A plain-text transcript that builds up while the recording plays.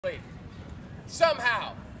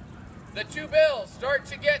Somehow, the two bills start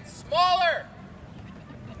to get smaller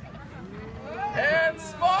and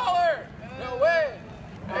smaller. No way.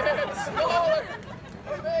 And smaller.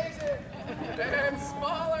 Amazing. And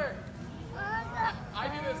smaller. I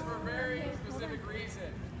do this for a very specific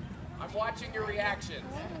reason. I'm watching your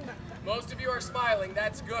reactions. Most of you are smiling.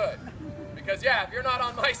 That's good. Because yeah, if you're not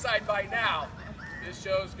on my side by now, the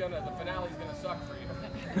finale's gonna suck for you.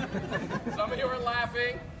 Some of you are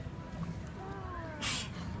laughing.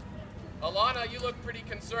 Alana, you look pretty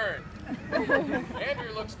concerned.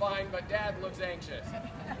 Andrew looks fine, but Dad looks anxious.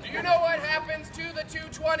 Do you know what happens to the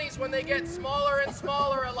 220s when they get smaller and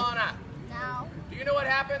smaller, Alana? No. Do you know what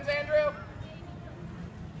happens, Andrew?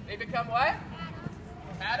 They become what?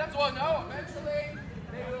 Atoms? Well, no, eventually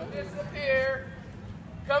they will disappear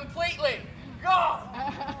completely. Gone!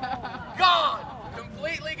 Gone!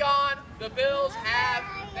 Completely gone. The bills have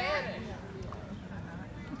vanished.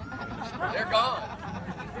 They're gone.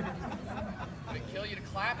 Would it kill you to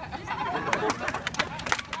clap?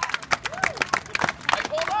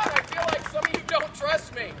 Hold on, I feel like some of you don't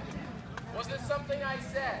trust me. Was this something I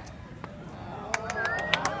said?